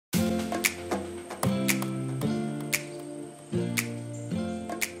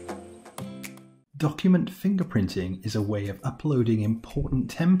Document fingerprinting is a way of uploading important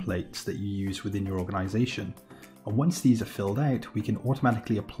templates that you use within your organization. And once these are filled out, we can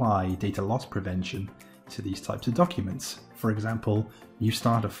automatically apply data loss prevention to these types of documents. For example, new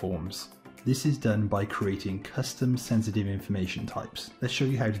starter forms. This is done by creating custom sensitive information types. Let's show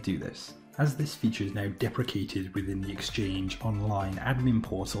you how to do this. As this feature is now deprecated within the Exchange Online admin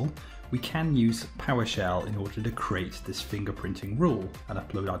portal, we can use PowerShell in order to create this fingerprinting rule and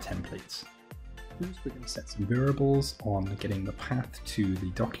upload our templates. First, we're going to set some variables on getting the path to the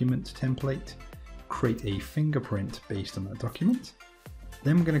document template, create a fingerprint based on that document.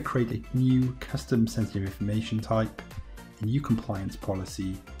 Then we're going to create a new custom sensitive information type, a new compliance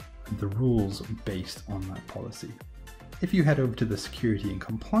policy, and the rules based on that policy. If you head over to the Security and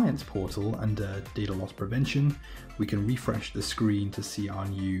Compliance portal under Data Loss Prevention, we can refresh the screen to see our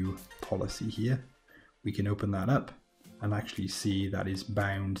new policy here. We can open that up and actually see that is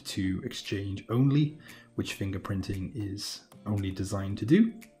bound to Exchange only, which fingerprinting is only designed to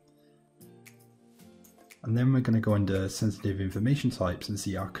do. And then we're going to go under Sensitive Information Types and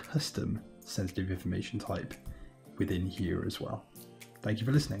see our custom sensitive information type within here as well. Thank you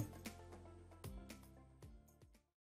for listening.